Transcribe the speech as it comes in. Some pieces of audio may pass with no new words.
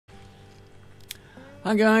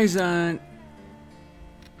Hi guys, and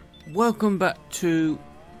welcome back to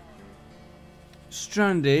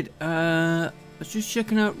Stranded. I was just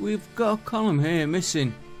checking out, we've got a column here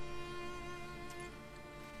missing.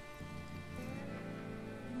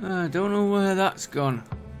 I don't know where that's gone.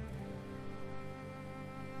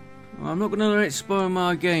 Well, I'm not going to let it spoil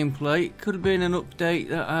my gameplay. It could have been an update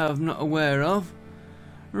that I'm not aware of.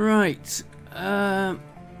 Right,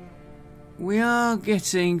 we are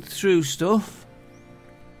getting through stuff.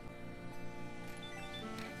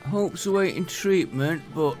 Hope's awaiting treatment,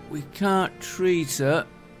 but we can't treat her.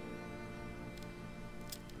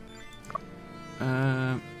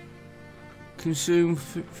 Consumed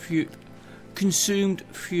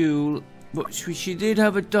fuel, but she did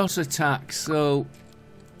have a DOS attack, so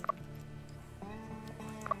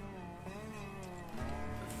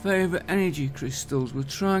favourite energy crystals. We'll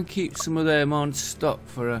try and keep some of them on stock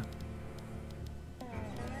for her.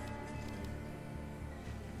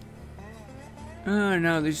 Oh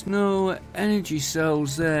no, there's no energy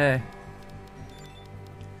cells there.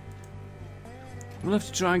 We'll have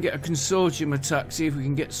to try and get a consortium attack, see if we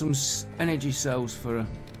can get some energy cells for her.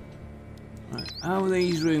 Right, how are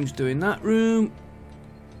these rooms doing? That room.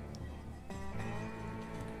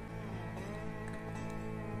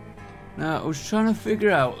 Now, I was trying to figure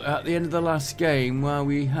out at the end of the last game where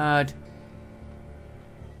we had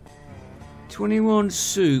 21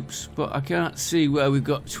 soups, but I can't see where we've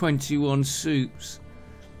got 21 soups.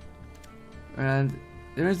 And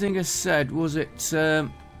the only thing I said was it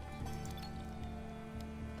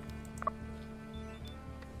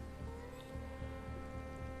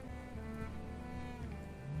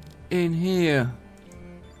in here.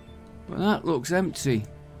 Well, that looks empty.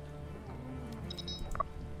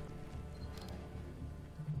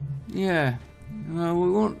 Yeah, well,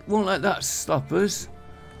 we won't let that stop us.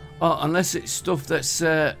 Oh, unless it's stuff that's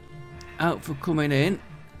out for coming in.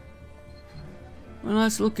 Well,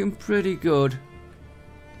 that's looking pretty good.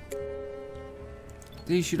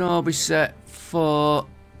 These should all be set for,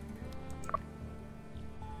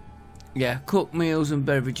 yeah, cooked meals and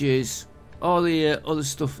beverages. All the other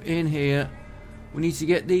stuff in here. We need to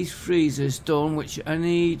get these freezers done, which I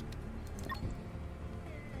need.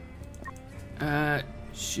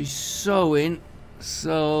 She's sewing,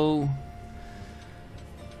 so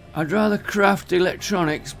I'd rather craft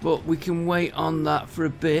electronics, but we can wait on that for a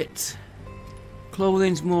bit.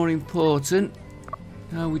 Clothing's more important.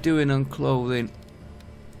 How are we doing on clothing?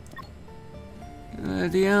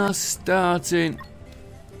 They are starting.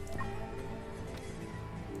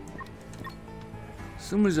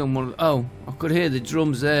 Someone's on one of the, oh, I could hear the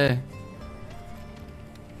drums there.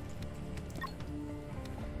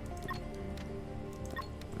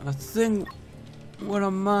 I think what I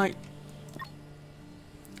might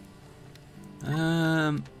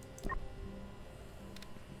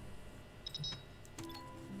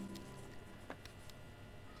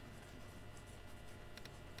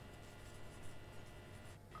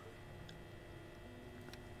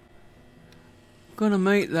gonna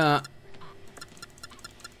make that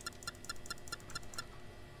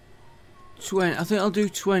 20. I think I'll do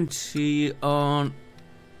 20 on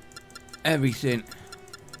everything.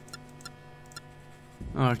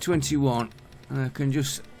 Or 21. And I can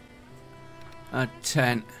just add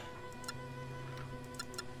 10.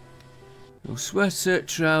 So sweater,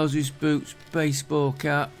 trousers, boots, baseball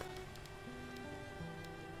cap.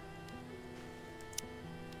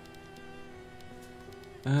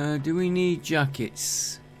 Do we need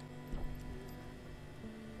jackets?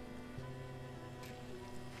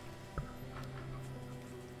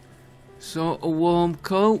 So a warm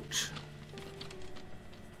coat.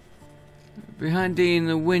 Be handy in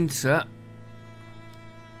the winter.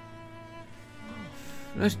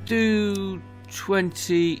 Let's do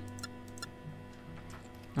 20.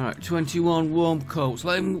 Alright, 21 warm coats.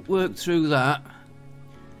 Let him work through that.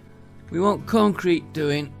 We want concrete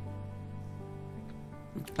doing.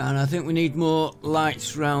 And I think we need more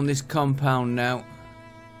lights around this compound now.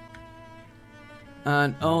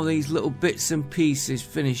 And all these little bits and pieces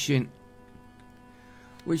finishing.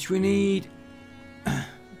 Which we need.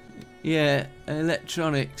 Yeah,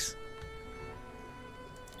 electronics.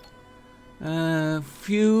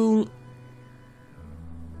 Fuel.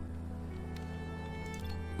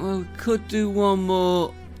 Well, we could do one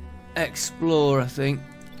more explore, I think.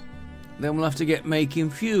 Then we'll have to get making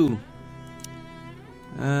fuel.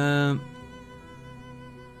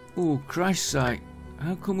 Oh, crash site.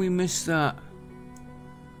 How can we miss that?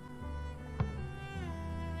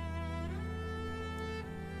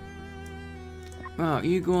 Right,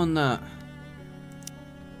 you go on that.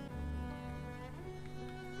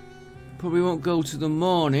 Probably won't go to the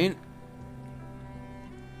morning.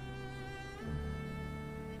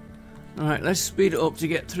 Alright, let's speed it up to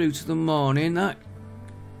get through to the morning. That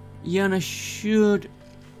Yana should...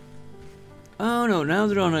 Oh no, now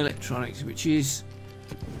they're on electronics, which is...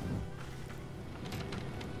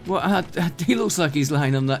 What? He looks like he's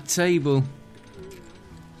lying on that table.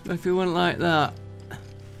 So if he went like that...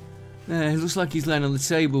 There, it looks like he's lying on the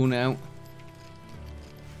table now.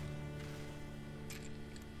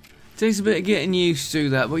 Takes a bit of getting used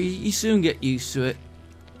to that, but you soon get used to it.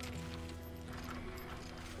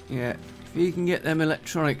 Yeah, if you can get them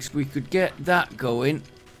electronics, we could get that going.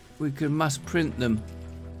 We could mass print them.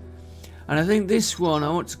 And I think this one, I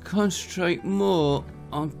want to concentrate more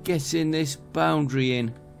on getting this boundary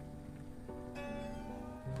in.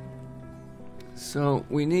 So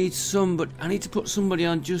we need somebody. I need to put somebody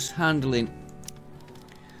on just handling.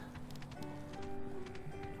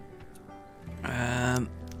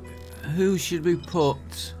 Who should we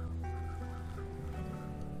put?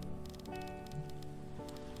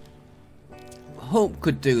 Hope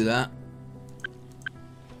could do that.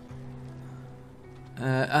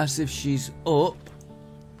 As if she's up.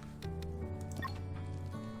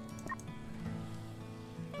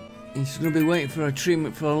 She's going to be waiting for her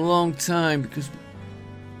treatment for a long time because...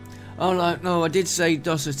 Oh no, I did say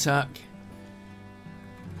DOS attack.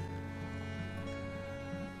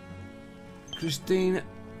 Christine.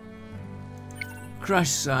 Crash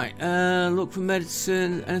site. Look for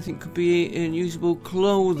medicine. Anything could be eaten. Usable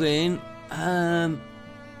clothing. I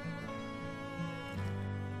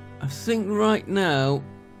think right now...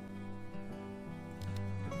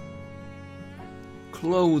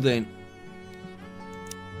 Clothing.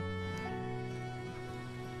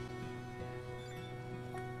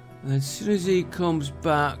 As soon as he comes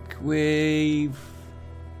back, we've...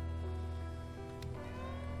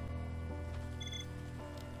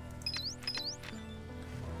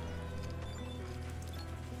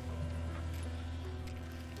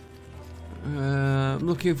 I'm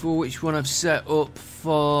looking for which one I've set up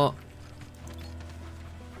for...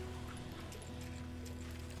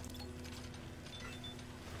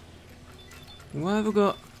 Why have I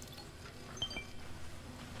got...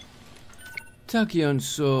 Tachyon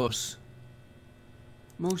source.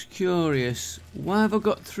 Most curious. Why have I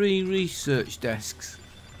got 3 research desks?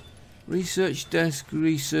 Research desk,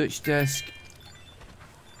 research desk.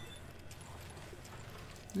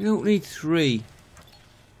 We don't need 3.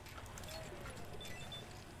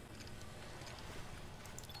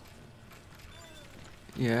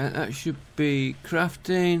 Yeah, that should be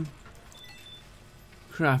crafting.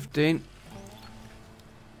 Crafting.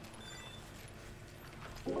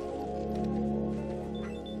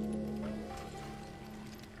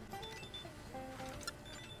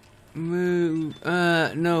 Move.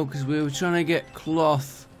 No, because we were trying to get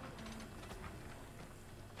cloth.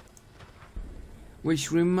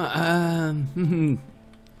 Which we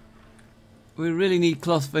really need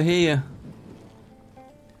cloth for here.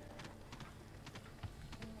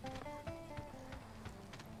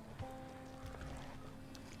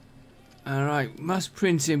 Alright, mass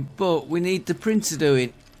printing, but we need the printer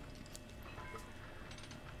doing.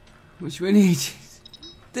 Which we need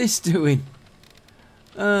this doing.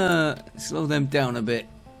 Slow them down a bit.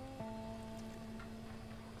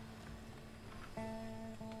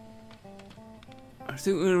 I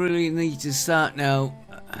think we really need to start now.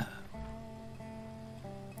 I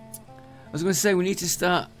was going to say we need to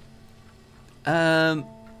start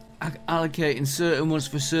allocating certain ones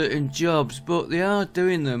for certain jobs, but they are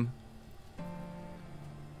doing them.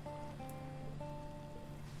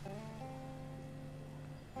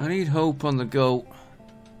 I need hope on the goat.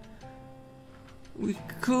 We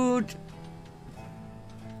could...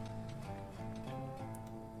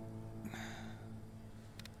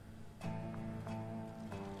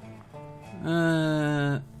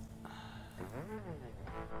 I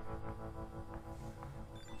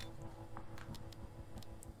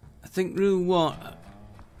think room what?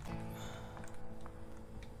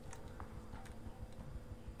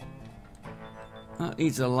 That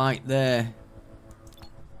needs a light there.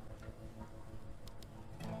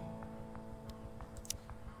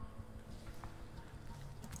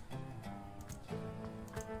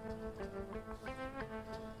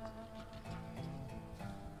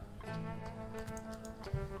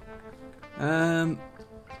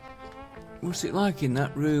 What's it like in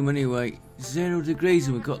that room anyway? 0 degrees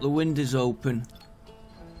and we've got the windows open.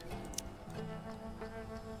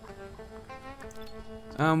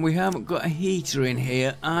 And we haven't got a heater in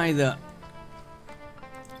here either.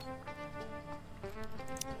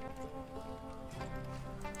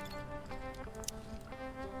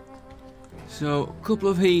 So, a couple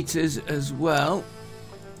of heaters as well.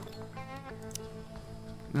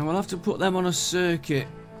 Now we'll have to put them on a circuit.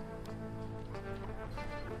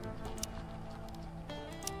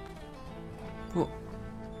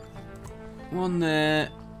 One there.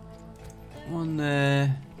 One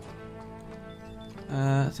there.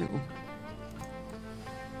 I think we'll...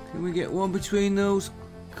 Can we get one between those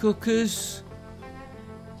cookers?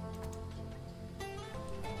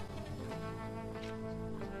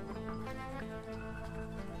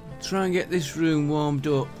 Try and get this room warmed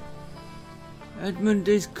up. Edmund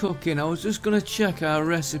is cooking. I was just going to check our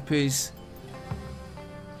recipes.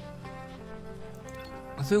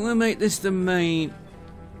 I think we'll make this the main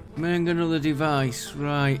another device.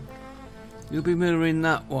 Right. You'll be mirroring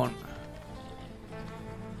that one.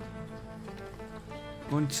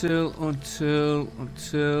 Until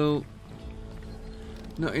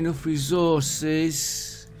not enough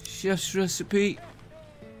resources. Chef's recipe.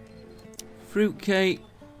 Fruitcake.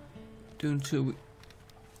 Do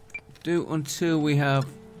until we have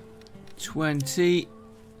 20.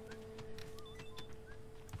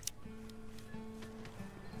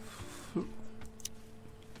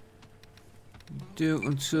 Do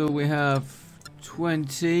until we have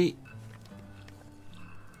 20.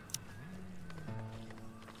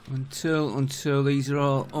 Until these are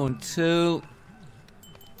all until.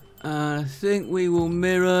 And I think we will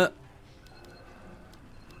mirror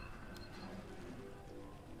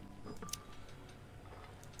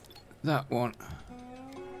that one.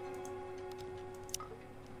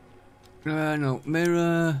 No,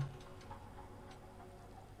 mirror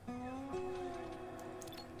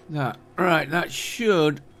that. Right, that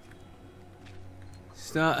should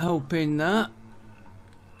start helping that.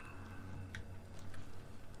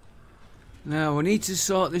 Now we need to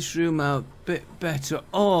sort this room out a bit better,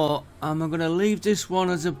 or am I going to leave this one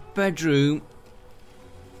as a bedroom?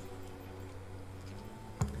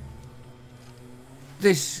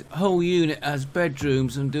 This whole unit as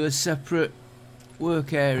bedrooms and do a separate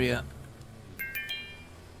work area.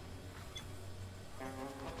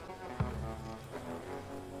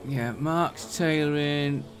 Yeah, Mark's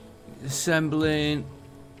tailoring, assembling,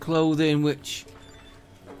 clothing, which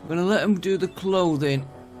I'm going to let him do the clothing.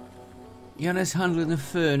 Yannis handling the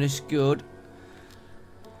furnace, good.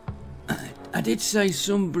 I did say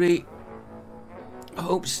somebody, I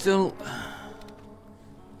hope still...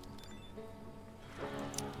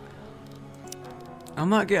 I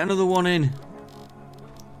might get another one in.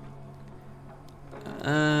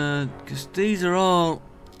 Because these are all...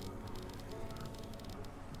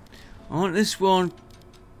 I want this one.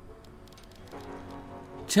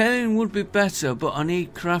 Tailoring would be better, but I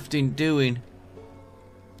need crafting doing.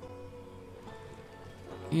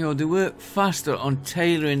 You know, they work faster on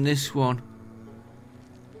tailoring this one.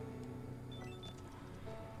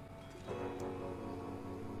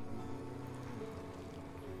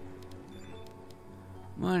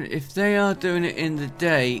 Man, if they are doing it in the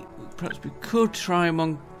day, perhaps we could try them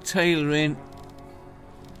on tailoring.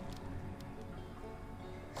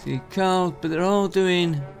 See, Carl, but they're all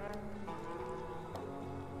doing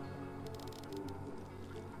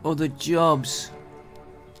other jobs.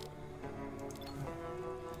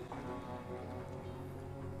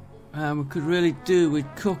 And we could really do with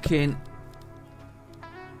cooking.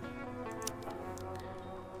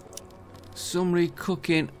 Somebody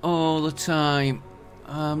cooking all the time.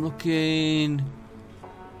 I'm looking.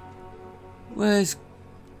 Where's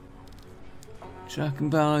track and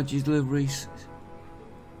biology deliveries?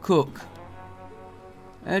 Cook.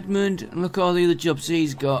 Edmund, and look at all the other jobs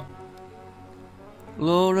he's got.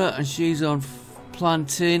 Laura, and she's on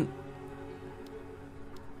planting.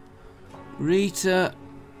 Rita,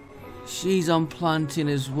 she's on planting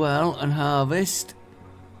as well and harvest.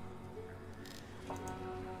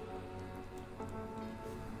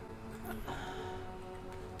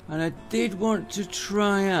 And I did want to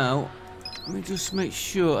try out, let me just make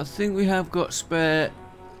sure, I think we have got spare.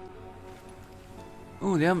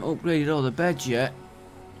 Oh, they haven't upgraded all the beds yet.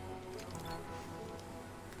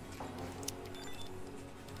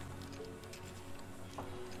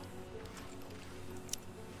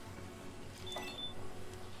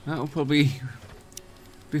 That'll probably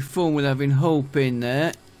be fun with having Hope in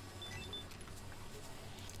there.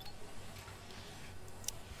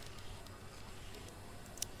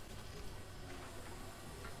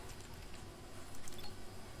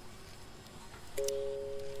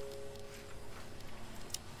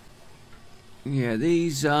 Yeah,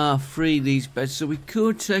 these are free, these beds, so we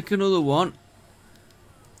could take another one.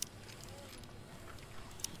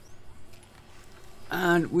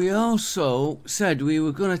 And we also said we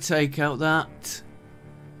were going to take out that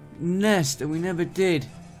nest, and we never did.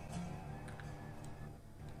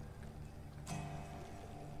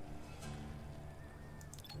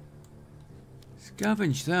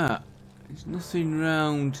 Scavenge that. There's nothing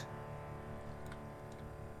round.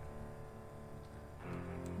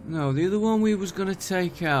 No, the other one we was going to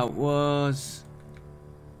take out was...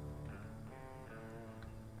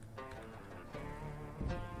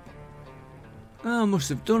 Oh, I must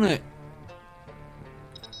have done it.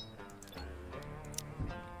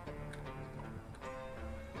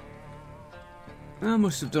 I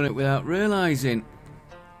must have done it without realising.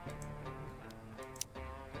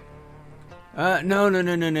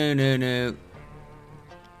 No.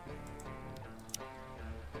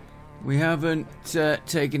 We haven't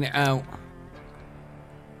taken it out.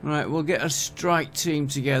 Right, we'll get a strike team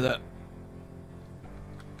together.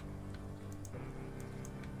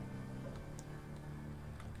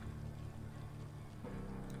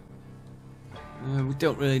 We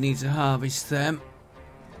don't really need to harvest them.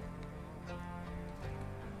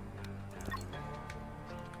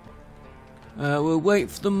 We'll wait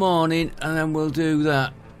for the morning and then we'll do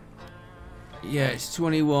that. Yeah, it's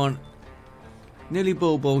 21. Nearly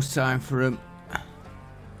Bulbo's time for him.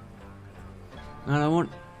 And I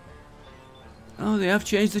want... Oh, they have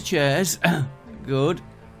changed the chairs. Good.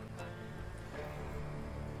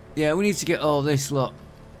 Yeah, we need to get all this lot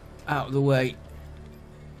out of the way.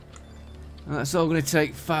 And that's all going to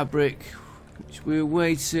take fabric, which we're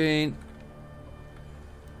waiting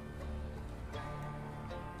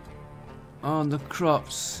on the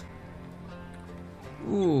crops.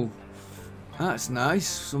 Ooh, that's nice.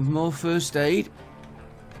 Some more first aid.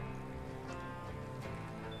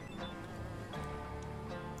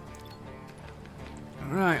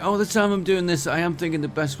 Right, all the time I'm doing this, I am thinking the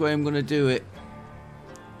best way I'm going to do it.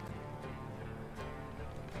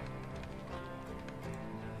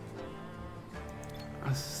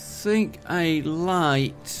 I think a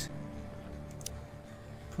light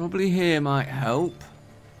probably here might help.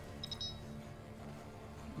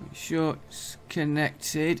 Make sure it's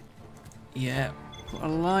connected. Yeah, put a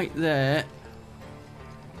light there.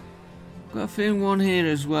 Got a feeling one here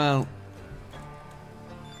as well.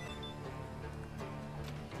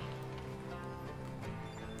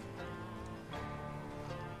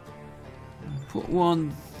 Put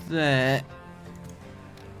one there.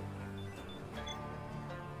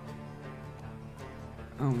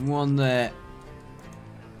 And one there.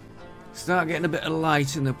 Start getting a bit of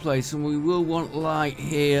light in the place, and we will want light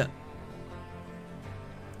here.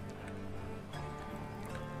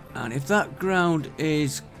 And if that ground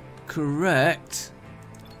is correct,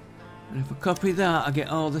 and if I copy that, I get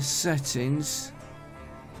all the settings.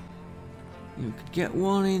 You could get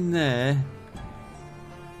one in there.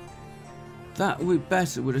 That would be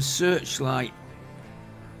better with a searchlight.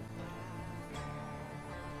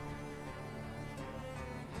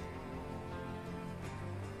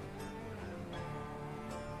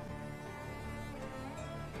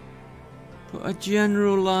 Put a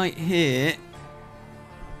general light here.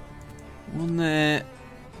 One there.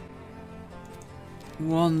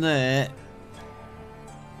 One there.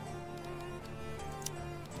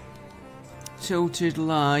 Tilted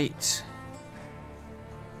light.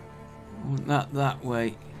 Want that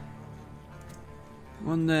way.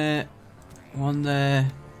 One there. One there.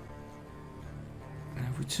 And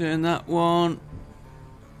if we turn that one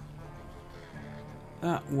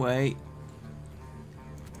that way.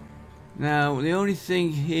 Now the only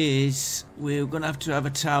thing is we're going to have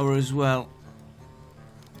a tower as well.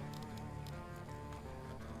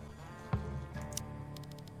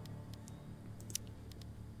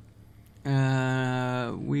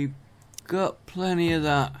 We've got plenty of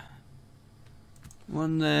that.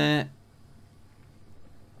 One there.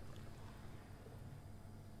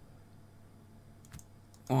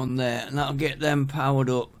 One there. And that'll get them powered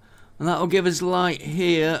up. And that'll give us light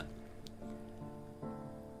here.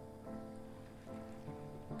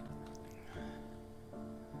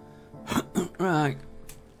 Right.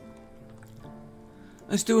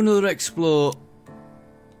 Let's do another explore.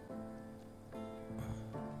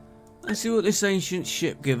 Let's see what this ancient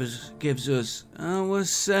ship gives us. I was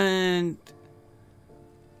sent.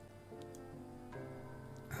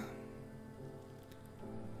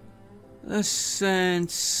 Let's send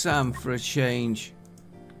Sam for a change.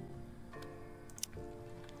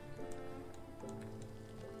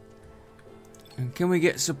 And can we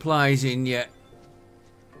get supplies in yet?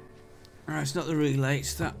 Alright, it's not the relay,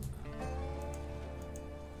 it's that.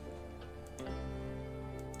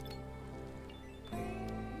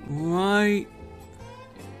 Why?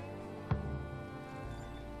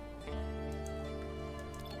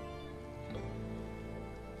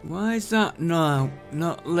 Why is that now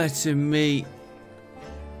not letting me?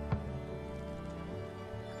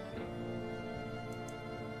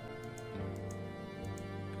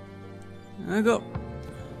 I got.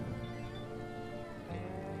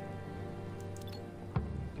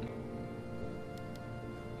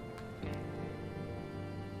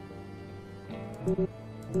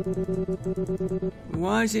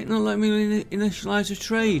 Why is it not letting me initialize a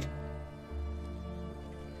trade?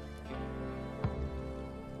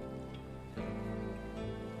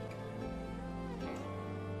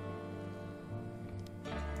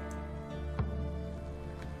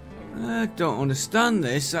 I don't understand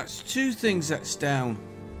this. That's two things that's down.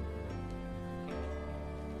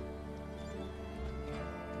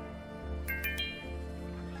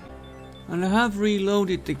 And I have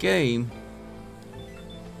reloaded the game.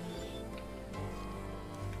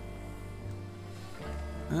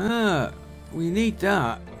 Ah, we need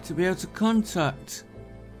that to be able to contact.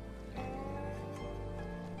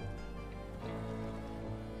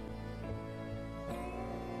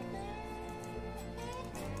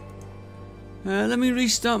 Let me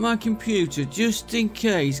restart my computer just in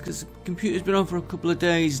case, because the computer's been on for a couple of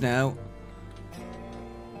days now.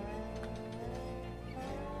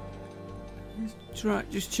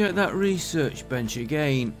 Just check that research bench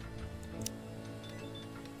again.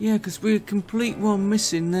 Yeah, because we're a complete one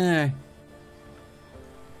missing there.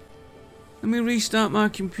 Let me restart my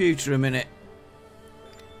computer a minute.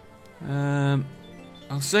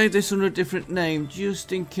 I'll save this under a different name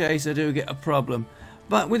just in case I do get a problem.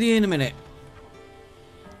 Back with you in a minute.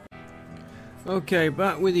 Okay,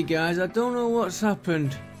 back with you guys. I don't know what's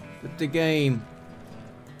happened with the game.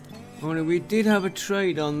 Only we did have a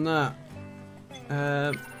trade on that.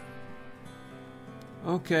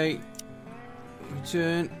 Okay.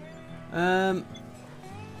 Return. I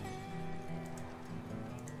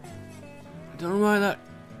don't know why that...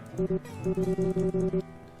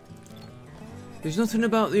 There's nothing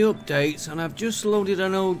about the updates, and I've just loaded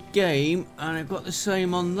an old game and I've got the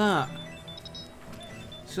same on that.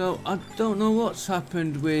 So I don't know what's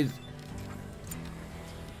happened with...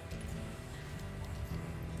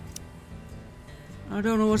 I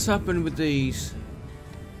don't know what's happened with these.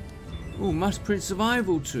 Oh, mass print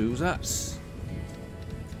survival tools, that's...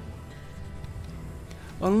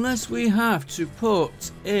 Unless we have to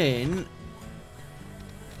put in...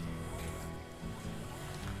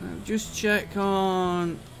 Just check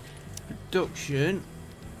on production.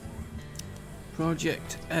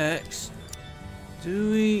 Project X.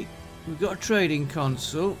 We've got a trading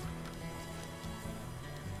console.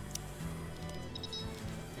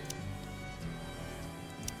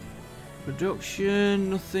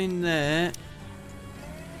 Production, nothing there.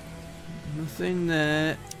 Nothing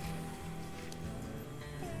there.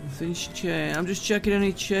 Nothing's changed. I'm just checking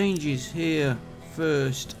any changes here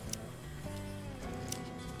first.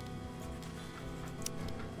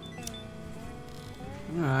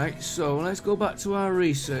 Alright, so let's go back to our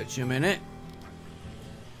research a minute.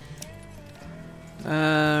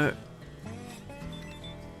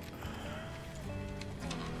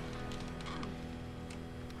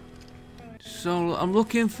 So I'm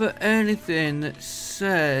looking for anything that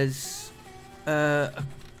says a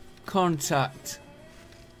contact.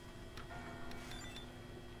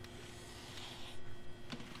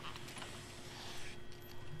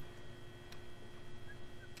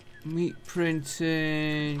 Meat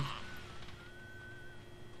printing.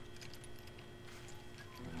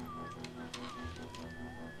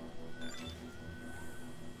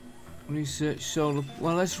 Research solar.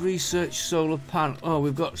 Well, let's research solar panel. Oh,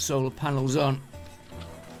 we've got solar panels on.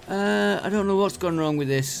 I don't know what's gone wrong with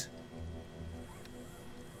this.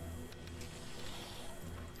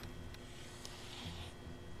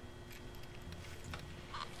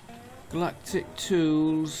 Galactic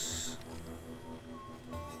tools.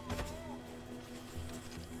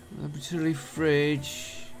 Laboratory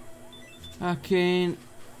fridge. Hacking.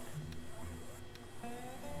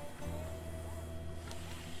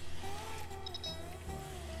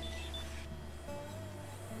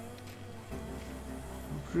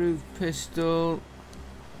 Improved pistol.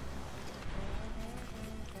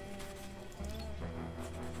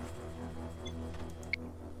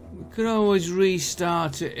 We could always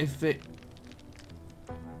restart it if it...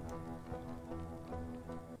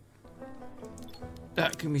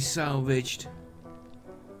 That can be salvaged.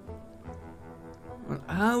 Well,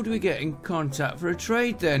 how do we get in contact for a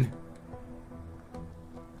trade then?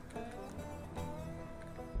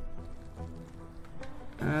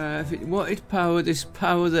 If it wanted power, this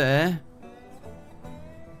power there.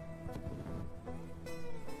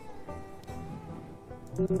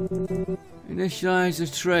 Initialize the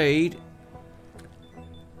trade.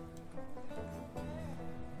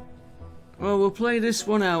 Well, we'll play this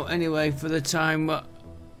one out anyway for the time. And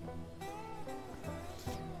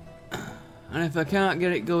if I can't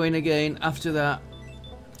get it going again after that,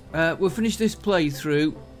 we'll finish this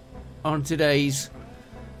playthrough on today's.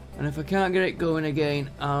 And if I can't get it going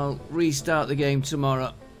again, I'll restart the game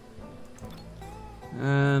tomorrow.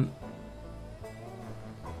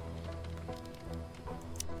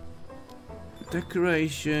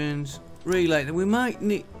 Decorations, relay. We might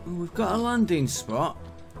need. We've got a landing spot.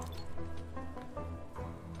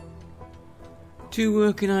 2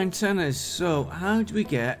 working antennas. So how do we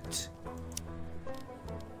get?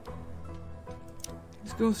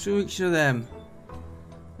 Let's go through each of them.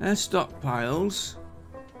 They're stockpiles.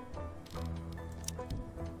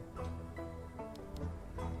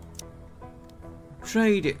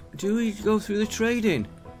 Trade it. Do we go through the trading?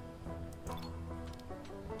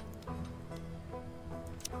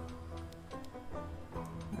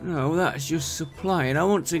 No, that's just supplying. I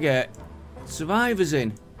want to get survivors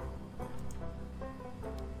in.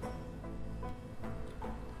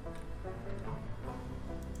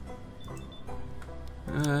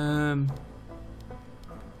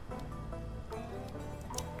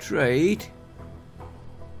 Trade.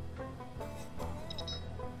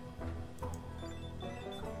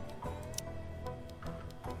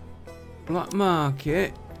 Black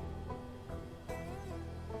market.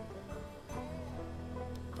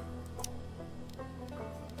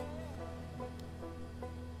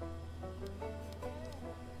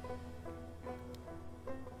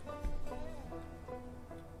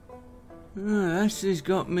 This has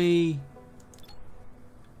got me.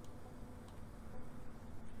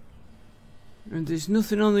 And there's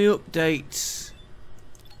nothing on the updates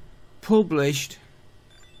published.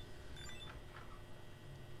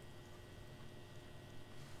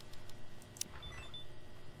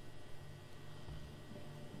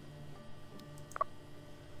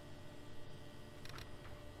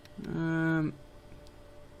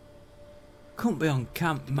 Can't be on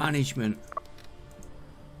camp management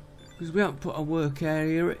because we haven't put a work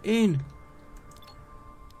area in.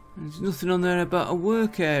 There's nothing on there about a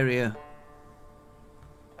work area.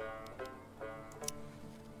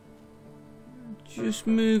 Just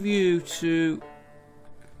move you to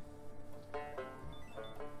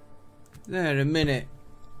there a minute.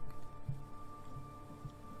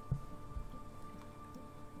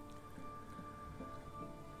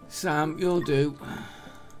 Sam, you'll do.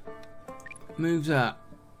 Move that.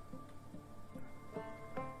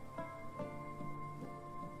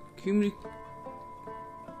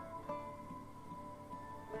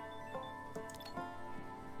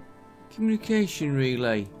 Communication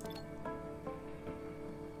relay.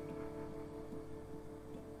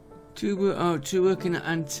 Two working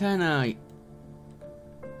antennae.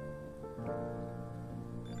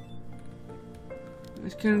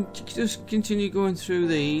 Let's just continue going through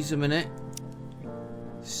these a minute.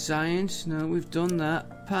 Science, no, we've done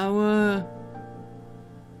that. Power,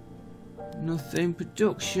 nothing.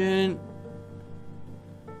 Production,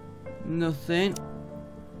 nothing.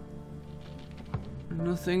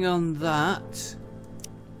 Nothing on that.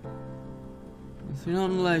 Nothing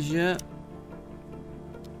on leisure.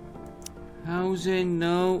 Housing,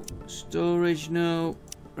 no. Storage, no.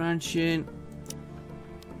 Ranching.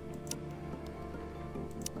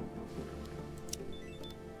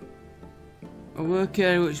 A work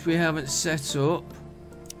area which we haven't set up.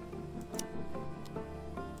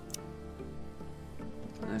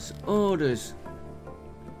 That's orders.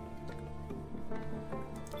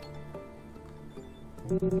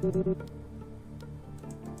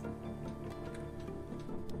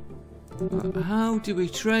 How do we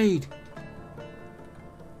trade?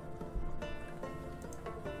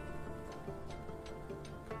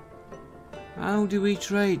 How do we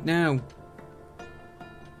trade now?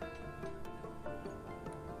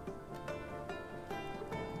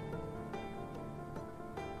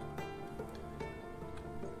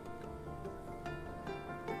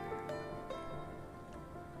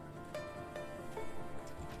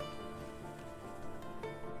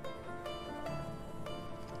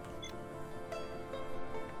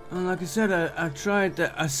 And like I said, I tried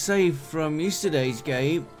a save from yesterday's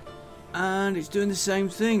game and it's doing the same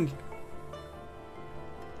thing.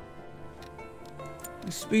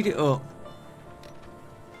 Let's speed it up.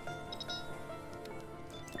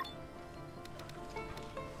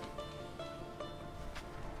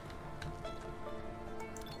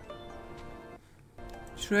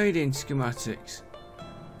 Trading schematics.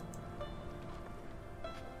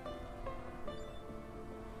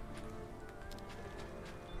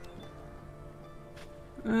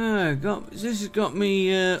 This has got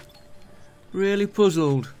me really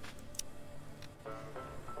puzzled.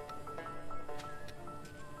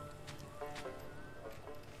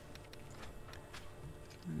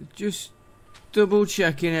 Just double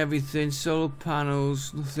checking everything. Solar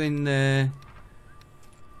panels, nothing there.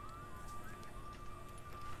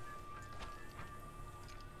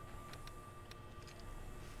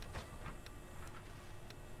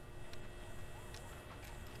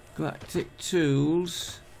 Galactic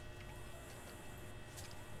tools.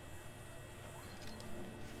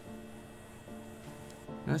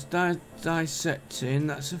 That's dissecting.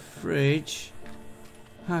 That's a fridge.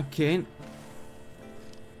 Hacking.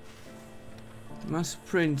 Mass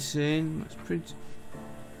printing. Mass print.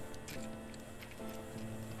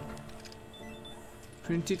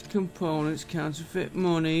 Printed components. Counterfeit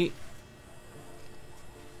money.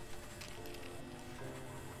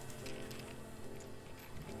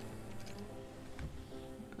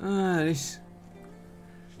 This.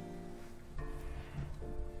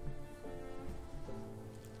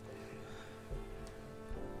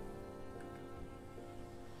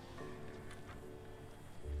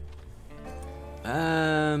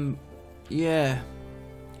 Yeah.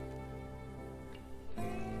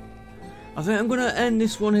 I think I'm going to end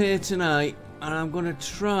this one here tonight, and I'm going to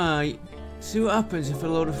try see what happens if I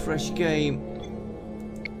load a fresh game.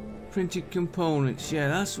 Printed components. Yeah,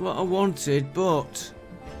 that's what I wanted, but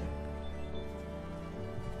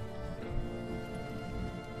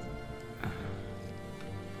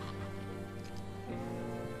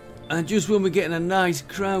and just when we're getting a nice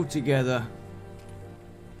crowd together.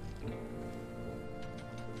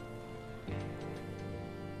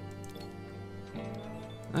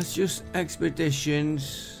 That's just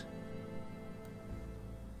expeditions.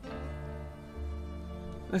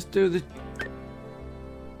 Let's do the...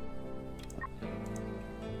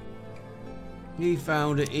 He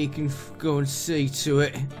found it, he can go and see to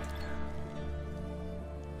it.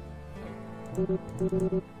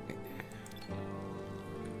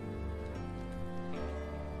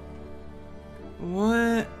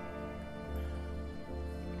 What?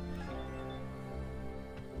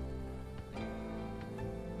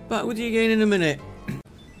 Back with you again in a minute.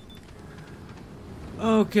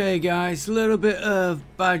 Okay guys, a little bit of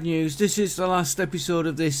bad news. This is the last episode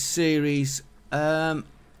of this series. I'm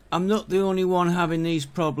not the only one having these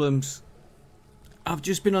problems. I've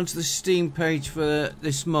just been onto the Steam page for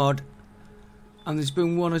this mod, and there's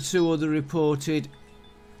been one or two other reported.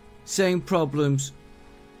 Same problems.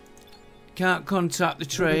 Can't contact the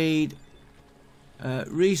trade.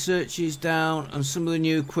 Research is down, and some of the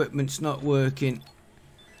new equipment's not working.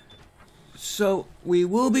 So we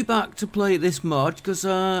will be back to play this mod because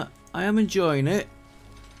I am enjoying it.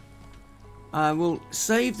 I will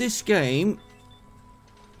save this game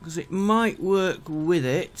because it might work with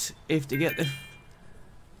it if they get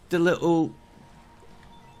the little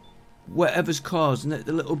whatever's causing it,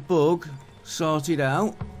 the little bug sorted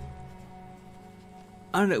out,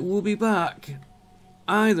 and it will be back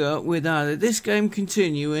either with either this game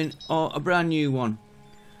continuing or a brand new one.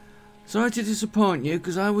 Sorry to disappoint you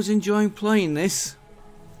because I was enjoying playing this,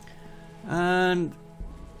 and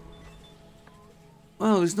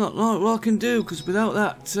well, there's not a lot I can do because without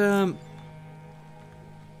that,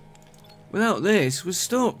 without this, we're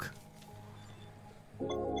stuck.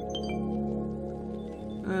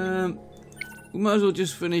 We might as well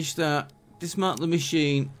just finish that. Dismantle the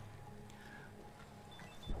machine.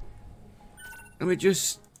 Let me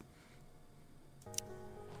just...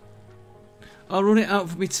 I'll run it out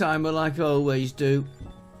for my timer like I always do.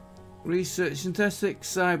 Research synthetic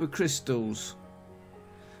cyber crystals.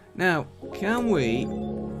 Now, can we...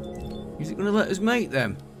 Is it going to let us make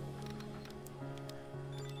them?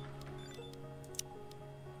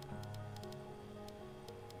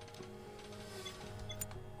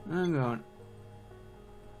 Hang on.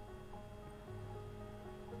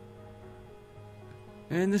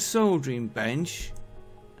 In the soldering bench.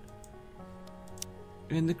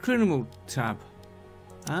 In the criminal tab.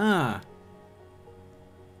 Ah.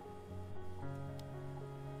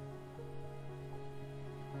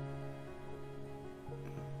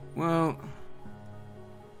 Well.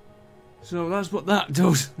 So that's what that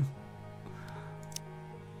does.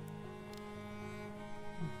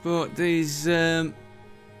 But these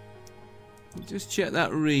just check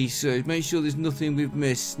that research. Make sure there's nothing we've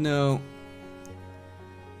missed. No.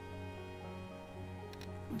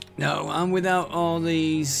 No, and without all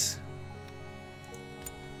these...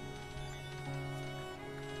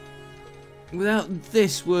 Without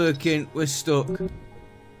this working, we're stuck.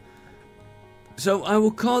 So I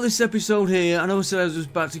will call this episode here. I know I said I was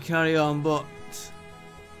about to carry on, but...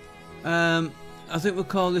 I think we'll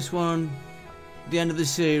call this one the end of the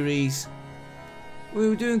series. We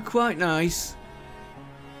were doing quite nice.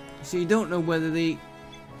 So you don't know whether the...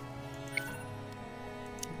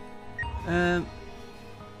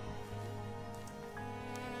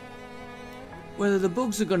 whether the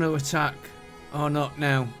bugs are going to attack or not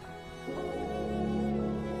now.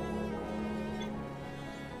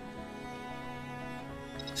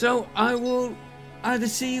 So I will either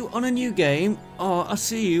see you on a new game, or I'll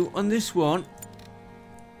see you on this one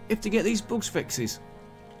if they get these bugs fixes.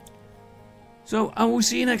 So I will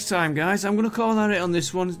see you next time, guys. I'm going to call that it on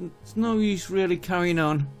this one. It's no use really carrying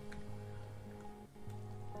on.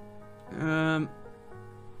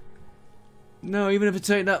 No, even if I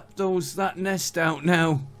take that nest out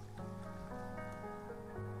now.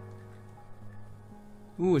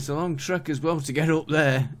 Ooh, it's a long trek as well to get up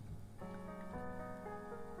there.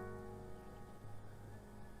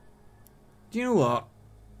 Do you know what?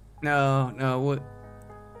 No,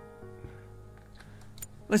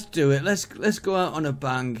 let's do it. Let's go out on a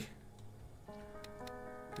bang.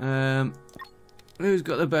 Who's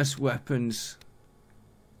got the best weapons?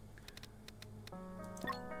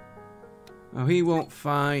 Oh, he won't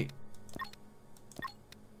fight.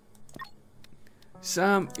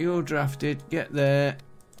 Sam, you're drafted. Get there.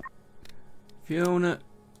 Fiona,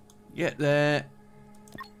 get there.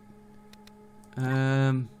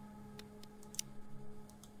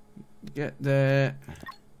 Get there.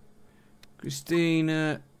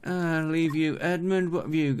 Christina, I'll leave you. Edmund, what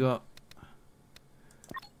have you got?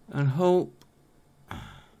 And Hope.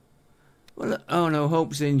 Well, oh no,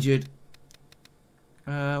 Hope's injured.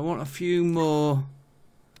 I want a few more.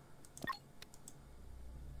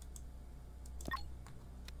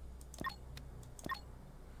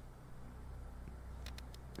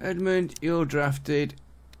 Edmund, you're drafted.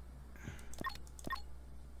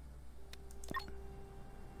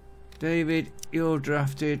 David, you're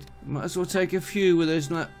drafted. Might as well take a few with us,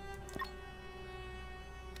 not.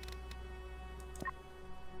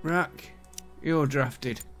 Rack, you're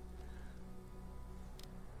drafted.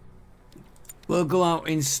 We'll go out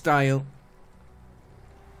in style.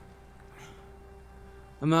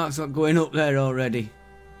 And Mark's not going up there already.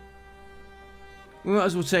 We might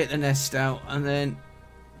as well take the nest out and then.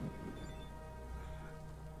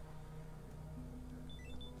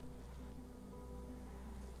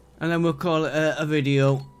 And then we'll call it a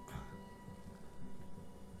video.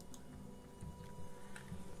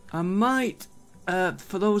 I might,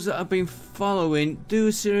 for those that have been following, do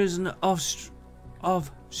a series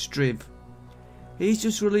of Striv. He's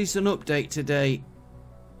just released an update today.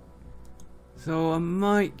 So I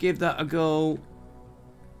might give that a go.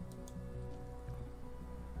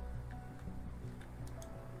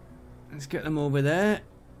 Let's get them over there.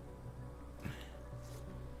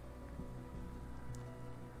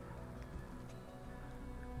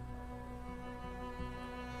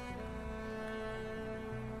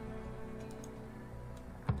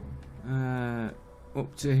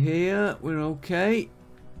 Up to here, we're okay.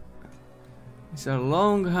 It's a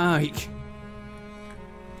long hike.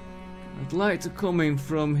 I'd like to come in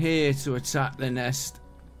from here to attack the nest.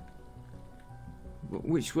 But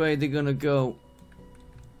which way are they gonna go?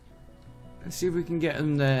 Let's see if we can get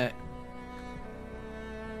them there.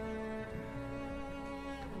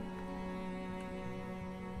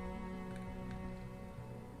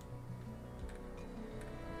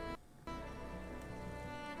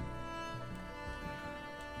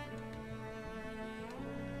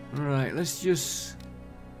 Alright, let's just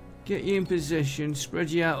get you in position,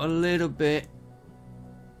 spread you out a little bit.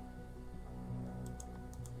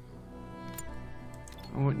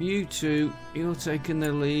 I want you two, you're taking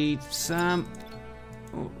the lead. Sam,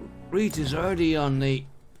 oh, Rita's already on the...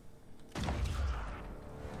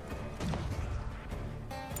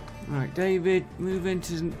 Right, David, move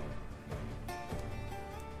into...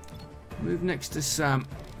 Move next to Sam.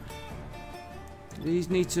 These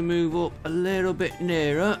need to move up a little bit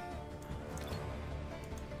nearer.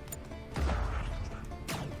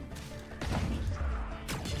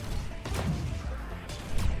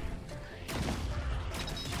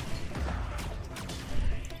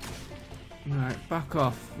 Right, back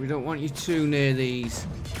off. We don't want you too near these.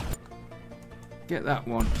 Get that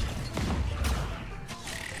one.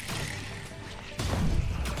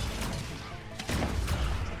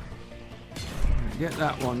 Get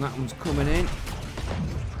that one. That one's coming in.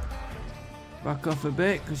 Back off a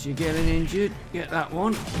bit because you're getting injured. Get that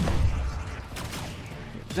one.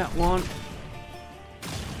 Get that one.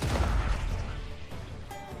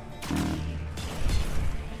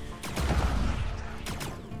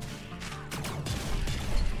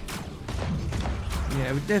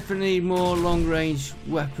 Yeah, we definitely need more long range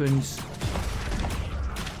weapons.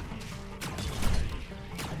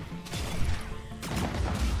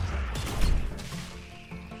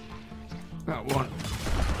 That one.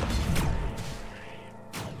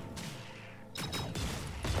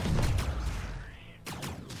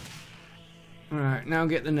 Right, now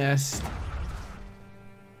get the nest.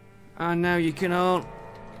 And now you can all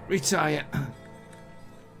retire.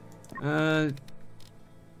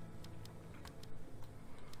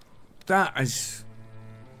 That is...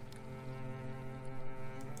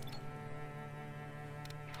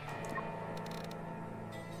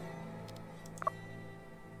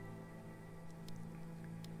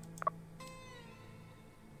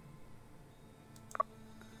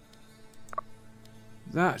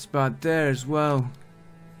 That's bad there as well.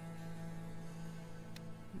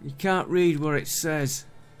 You can't read what it says.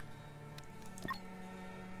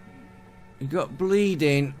 You got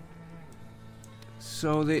bleeding.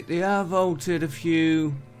 So they have altered a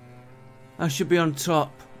few. I should be on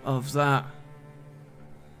top of that.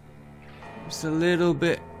 It's a little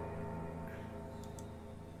bit.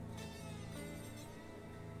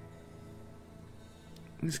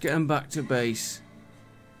 Let's get them back to base.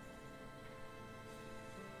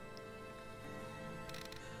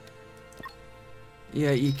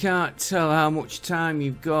 Yeah, you can't tell how much time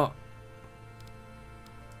you've got.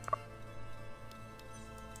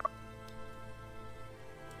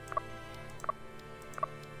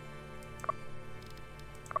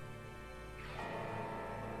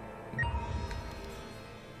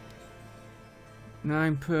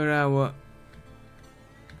 $9 per hour.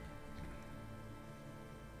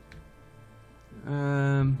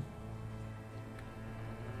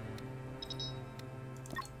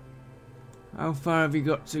 How far have you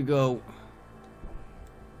got to go?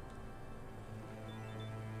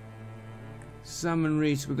 Salmon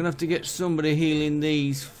reefs. We're gonna have to get somebody healing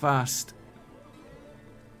these fast.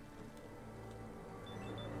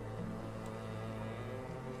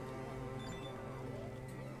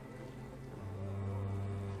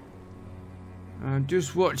 I'm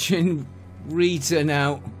just watching Rita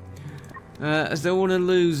now, as I want to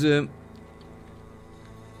lose them.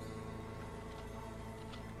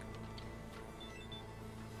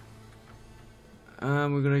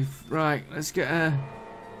 We're gonna right. Let's get her.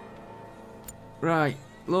 Right,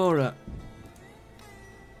 Laura.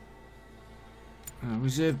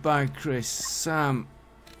 Reserved by Chris. Sam.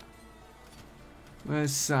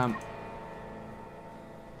 Where's Sam?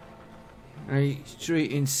 Right,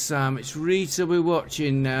 treating Sam. It's Rita we're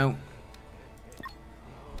watching now.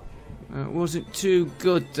 It wasn't too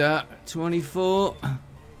good that. 24.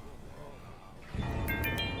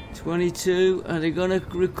 22. Are they gonna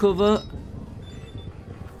recover?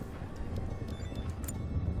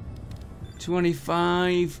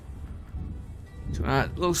 25.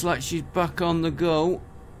 Looks like she's back on the go.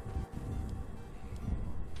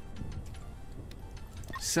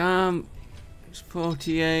 Sam. It's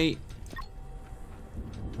 48.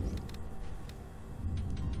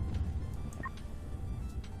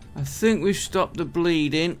 I think we've stopped the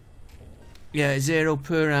bleeding. Yeah, 0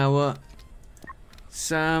 per hour.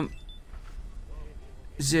 Sam,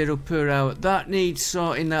 0 per hour. That needs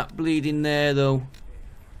sorting, that bleeding there though.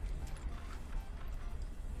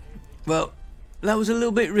 Well, that was a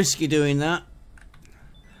little bit risky doing that.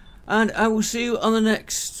 And I will see you on the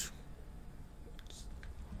next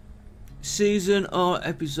season or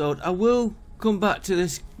episode. I will come back to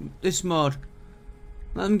this mod.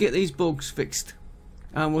 Let them get these bugs fixed.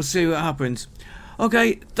 And we'll see what happens.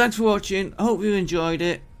 Okay, thanks for watching. I hope you enjoyed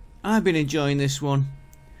it. I've been enjoying this one.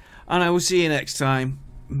 And I will see you next time.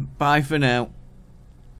 Bye for now.